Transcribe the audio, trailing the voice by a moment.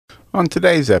On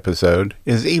today's episode,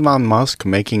 is Elon Musk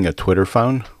making a Twitter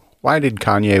phone? Why did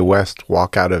Kanye West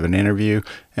walk out of an interview?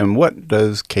 And what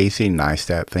does Casey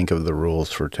Neistat think of the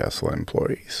rules for Tesla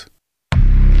employees?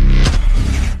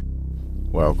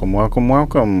 Welcome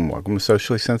to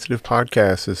Socially Sensitive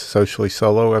Podcast. This is Socially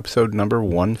Solo, episode number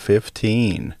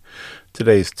 115.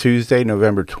 Today's Tuesday,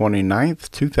 November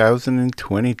 29th,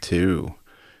 2022.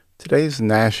 Today's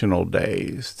national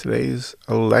days. Today's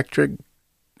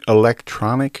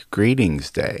Electronic Greetings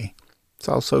Day. It's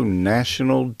also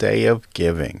National Day of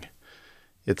Giving.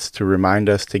 It's to remind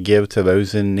us to give to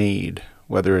those in need.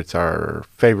 Whether it's our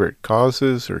favorite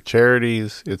causes or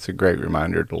charities, it's a great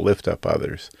reminder to lift up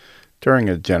others during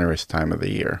a generous time of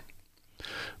the year.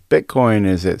 Bitcoin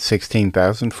is at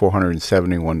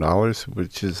 $16,471,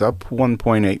 which is up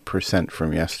 1.8%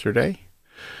 from yesterday.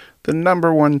 The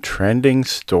number one trending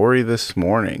story this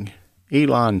morning,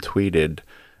 Elon tweeted,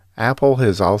 Apple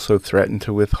has also threatened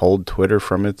to withhold Twitter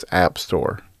from its App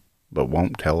Store, but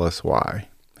won't tell us why.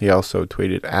 He also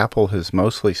tweeted, Apple has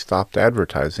mostly stopped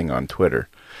advertising on Twitter.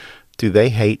 Do they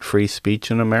hate free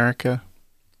speech in America?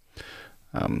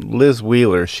 Liz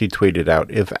Wheeler, she tweeted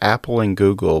out, if Apple and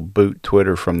Google boot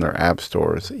Twitter from their app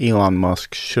stores, Elon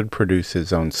Musk should produce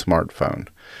his own smartphone.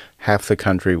 Half the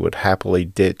country would happily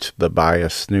ditch the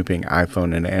bias-snooping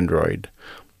iPhone and Android.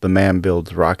 The man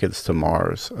builds rockets to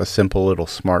Mars. A simple little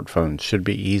smartphone should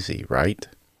be easy, right?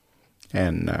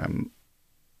 And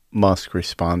Musk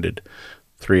responded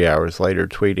 3 hours later,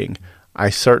 tweeting,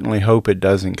 I certainly hope it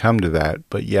doesn't come to that,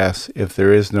 but yes, if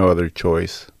there is no other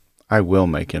choice, I will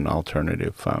make an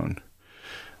alternative phone.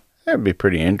 That'd be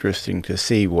pretty interesting to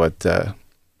see what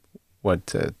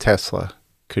Tesla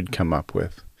could come up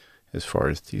with as far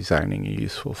as designing a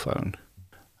useful phone.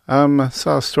 I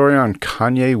saw a story on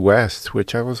Kanye West,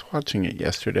 which I was watching it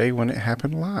yesterday when it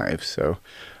happened live. So,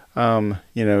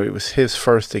 it was his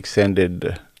first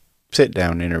extended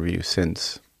sit-down interview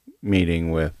since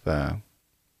meeting with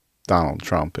Donald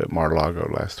Trump at Mar-a-Lago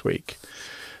last week.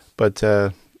 But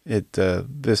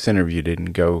this interview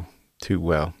didn't go too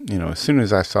well. As soon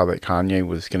as I saw that Kanye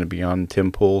was going to be on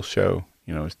Tim Pool's show,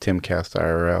 it's Timcast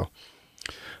IRL,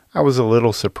 I was a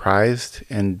little surprised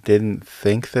and didn't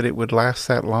think that it would last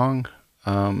that long.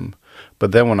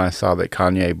 But then when I saw that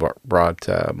Kanye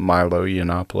brought Milo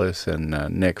Yiannopoulos and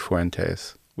Nick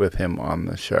Fuentes with him on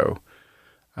the show,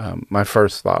 my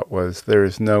first thought was there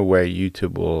is no way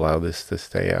YouTube will allow this to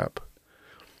stay up.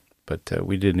 But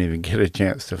we didn't even get a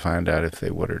chance to find out if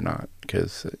they would or not.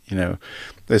 Because,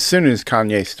 as soon as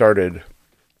Kanye started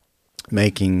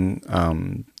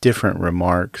making different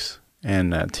remarks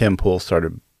and Tim Pool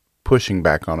started pushing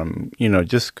back on him,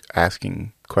 just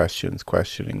asking questions,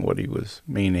 questioning what he was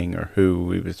meaning or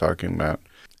who he was talking about,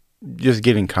 just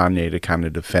getting Kanye to kind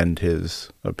of defend his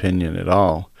opinion at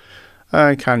all,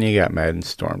 Kanye got mad and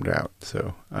stormed out.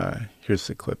 So here's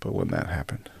the clip of when that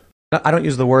happened. I don't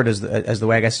use the word as the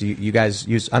way I guess you guys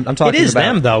use. I'm talking about. It is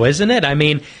them, though, isn't it? I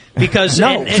mean, because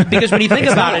no. because when you think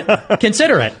about it,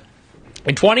 consider it.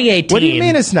 In 2018, what do you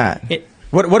mean it's not?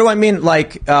 What do I mean?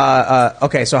 Like,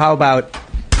 okay, so how about?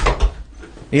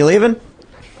 Are you leaving?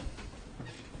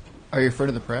 Are you referring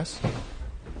to the press?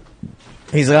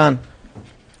 He's gone.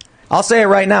 I'll say it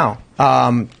right now.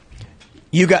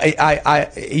 You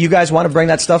guys want to bring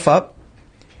that stuff up?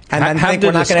 And then think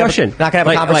we're not going to have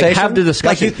a conversation? Have the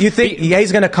discussion. Like you think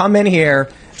he's going to come in here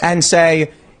and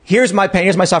say, here's my pain,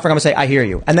 here's my suffering. I'm going to say, I hear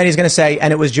you. And then he's going to say,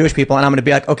 and it was Jewish people. And I'm going to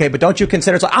be like, okay, but don't you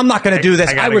consider it? So I'm not going to do this.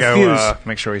 I refuse.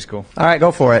 Make sure he's cool. All right,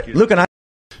 go for it. Luke and I.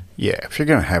 Yeah, if you're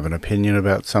going to have an opinion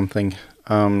about something,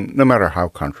 no matter how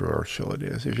controversial it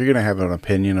is, if you're going to have an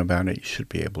opinion about it, you should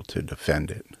be able to defend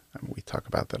it. We talk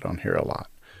about that on here a lot.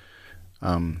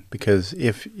 Because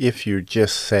if you're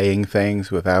just saying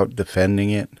things without defending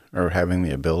it or having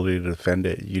the ability to defend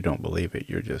it, you don't believe it.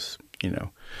 You're just,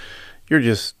 you're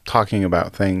just talking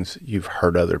about things you've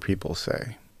heard other people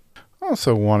say. I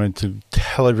also wanted to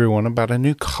tell everyone about a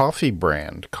new coffee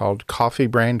brand called Coffee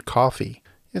Brand Coffee.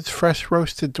 It's fresh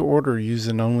roasted to order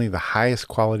using only the highest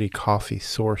quality coffee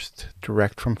sourced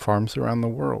direct from farms around the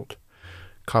world.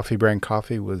 Coffee Brand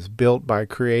Coffee was built by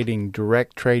creating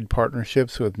direct trade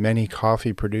partnerships with many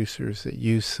coffee producers that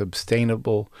use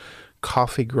sustainable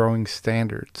coffee growing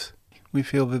standards. We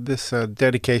feel that this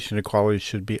dedication to quality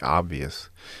should be obvious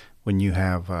when you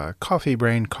have Coffee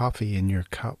Brand Coffee in your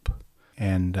cup.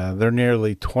 And there are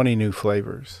nearly 20 new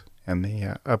flavors and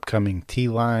the upcoming tea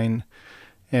line.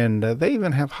 And they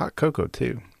even have hot cocoa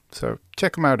too. So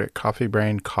check them out at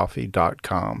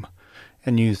coffeebrandcoffee.com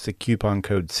and use the coupon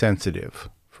code SENSITIVE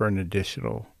for an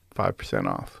additional 5%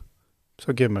 off.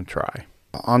 So give them a try.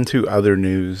 On to other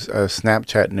news,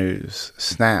 Snapchat news.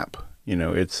 Snap,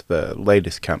 it's the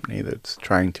latest company that's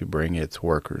trying to bring its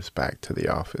workers back to the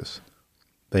office.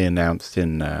 They announced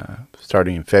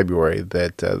starting in February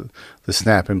that the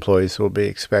Snap employees will be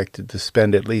expected to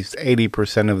spend at least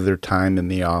 80% of their time in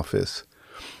the office,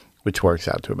 which works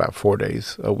out to about 4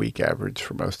 days a week average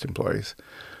for most employees.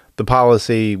 The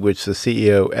policy, which the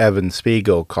CEO Evan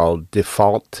Spiegel called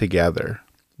Default Together,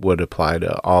 would apply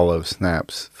to all of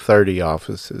Snap's 30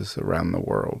 offices around the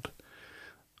world.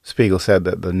 Spiegel said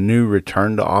that the new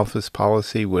return-to-office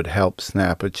policy would help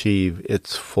Snap achieve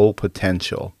its full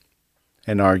potential,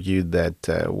 and argued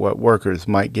that what workers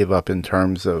might give up in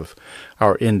terms of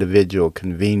our individual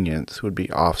convenience would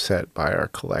be offset by our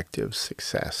collective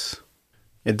success.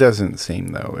 It doesn't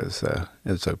seem, though, as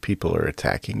though people are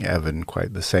attacking Evan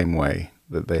quite the same way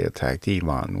that they attacked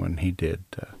Elon when he did,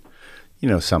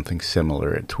 something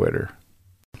similar at Twitter.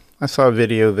 I saw a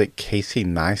video that Casey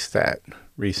Neistat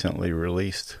recently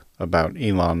released about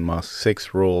Elon Musk's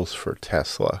 6 rules for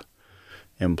Tesla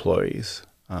employees.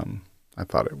 I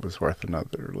thought it was worth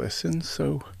another listen,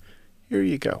 so here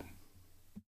you go.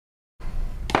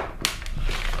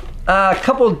 A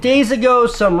couple days ago,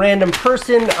 some random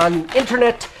person on the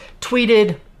internet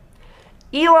tweeted,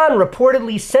 Elon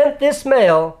reportedly sent this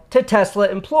mail to Tesla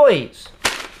employees.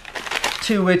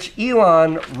 To which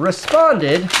Elon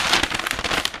responded,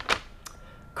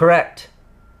 correct,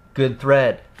 good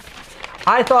thread.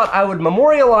 I thought I would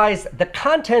memorialize the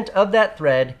content of that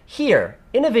thread here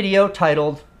in a video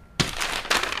titled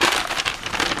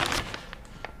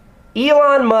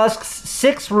Elon Musk's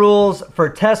 6 rules for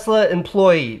Tesla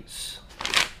employees.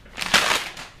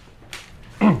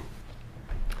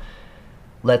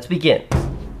 Let's begin.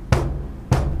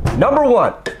 Number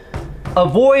 1,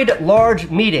 avoid large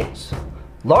meetings.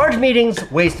 Large meetings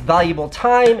waste valuable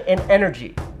time and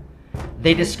energy.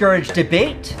 They discourage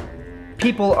debate,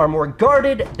 people are more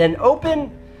guarded than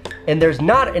open, and there's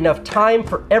not enough time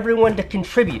for everyone to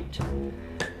contribute.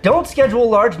 Don't schedule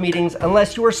large meetings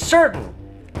unless you are certain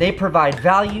they provide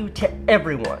value to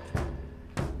everyone.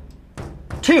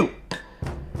 2,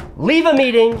 leave a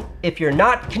meeting if you're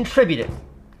not contributing.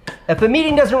 If a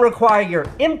meeting doesn't require your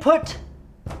input,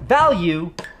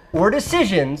 value, or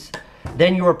decisions,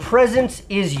 then your presence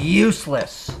is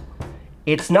useless.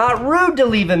 It's not rude to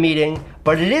leave a meeting,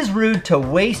 but it is rude to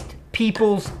waste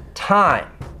people's time.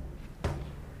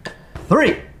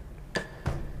 3,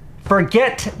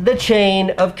 forget the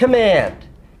chain of command.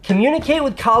 Communicate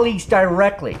with colleagues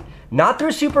directly, not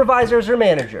through supervisors or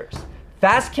managers.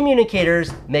 Fast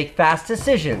communicators make fast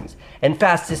decisions, and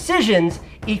fast decisions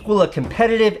equal a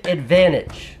competitive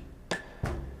advantage.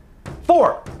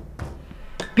 4,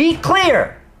 be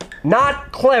clear,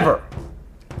 not clever.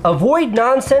 Avoid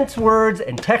nonsense words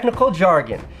and technical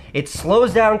jargon. It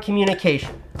slows down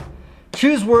communication.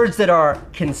 Choose words that are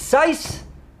concise,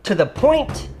 to the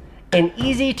point, and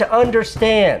easy to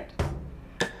understand.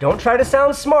 Don't try to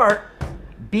sound smart.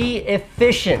 Be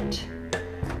efficient.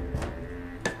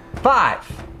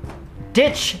 5,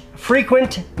 ditch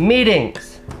frequent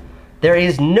meetings. There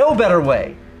is no better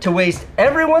way to waste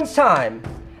everyone's time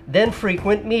than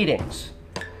frequent meetings.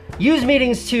 Use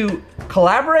meetings to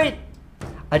collaborate,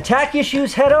 attack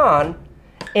issues head on,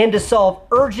 and to solve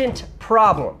urgent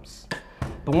problems.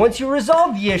 But once you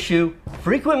resolve the issue,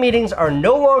 frequent meetings are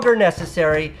no longer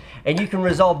necessary, and you can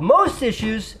resolve most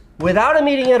issues without a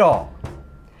meeting at all.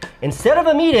 Instead of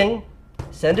a meeting,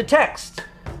 send a text,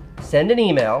 send an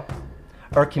email,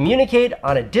 or communicate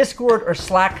on a Discord or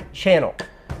Slack channel.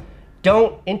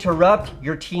 Don't interrupt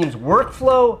your team's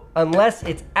workflow unless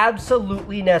it's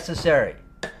absolutely necessary.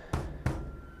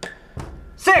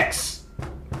 6,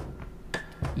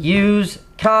 use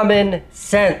common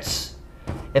sense.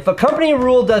 If a company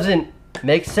rule doesn't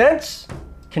make sense,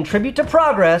 contribute to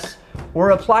progress,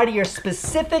 or apply to your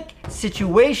specific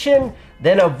situation,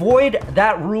 then avoid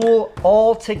that rule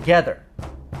altogether.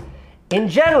 In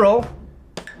general,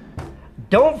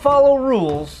 don't follow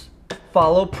rules,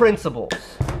 follow principles.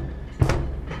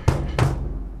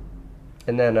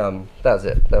 And then that was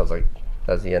it. That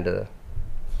was the end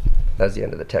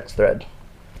of the text thread.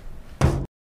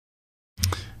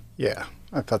 Yeah,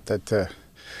 I thought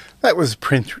that was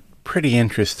pretty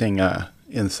interesting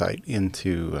insight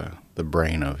into the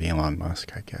brain of Elon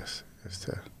Musk, I guess, as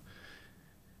to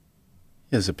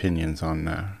his opinions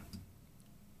on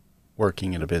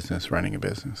working in a business, running a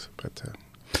business. But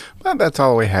that's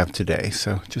all we have today.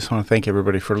 So just want to thank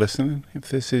everybody for listening. If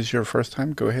this is your first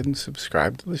time, go ahead and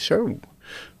subscribe to the show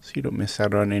so you don't miss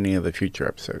out on any of the future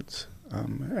episodes.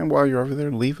 And while you're over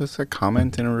there, leave us a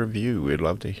comment and a review. We'd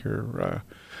love to hear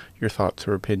your thoughts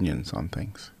or opinions on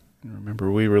things. And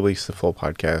remember, we release the full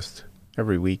podcast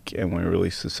every week, and we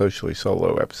release the Socially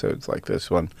Solo episodes like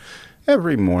this one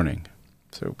every morning.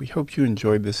 So we hope you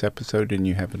enjoyed this episode and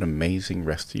you have an amazing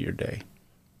rest of your day.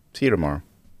 See you tomorrow.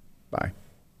 Bye.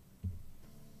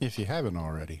 If you haven't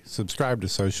already, subscribe to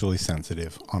Socially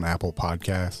Sensitive on Apple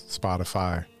Podcasts,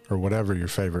 Spotify, or whatever your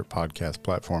favorite podcast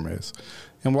platform is.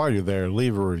 And while you're there,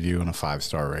 leave a review and a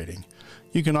 5-star rating.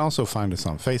 You can also find us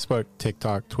on Facebook,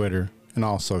 TikTok, Twitter, and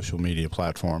all social media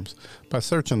platforms by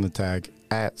searching the tag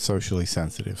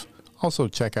 @SociallySensitive. Also,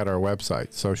 check out our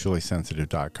website,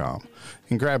 sociallysensitive.com,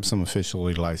 and grab some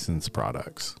officially licensed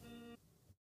products.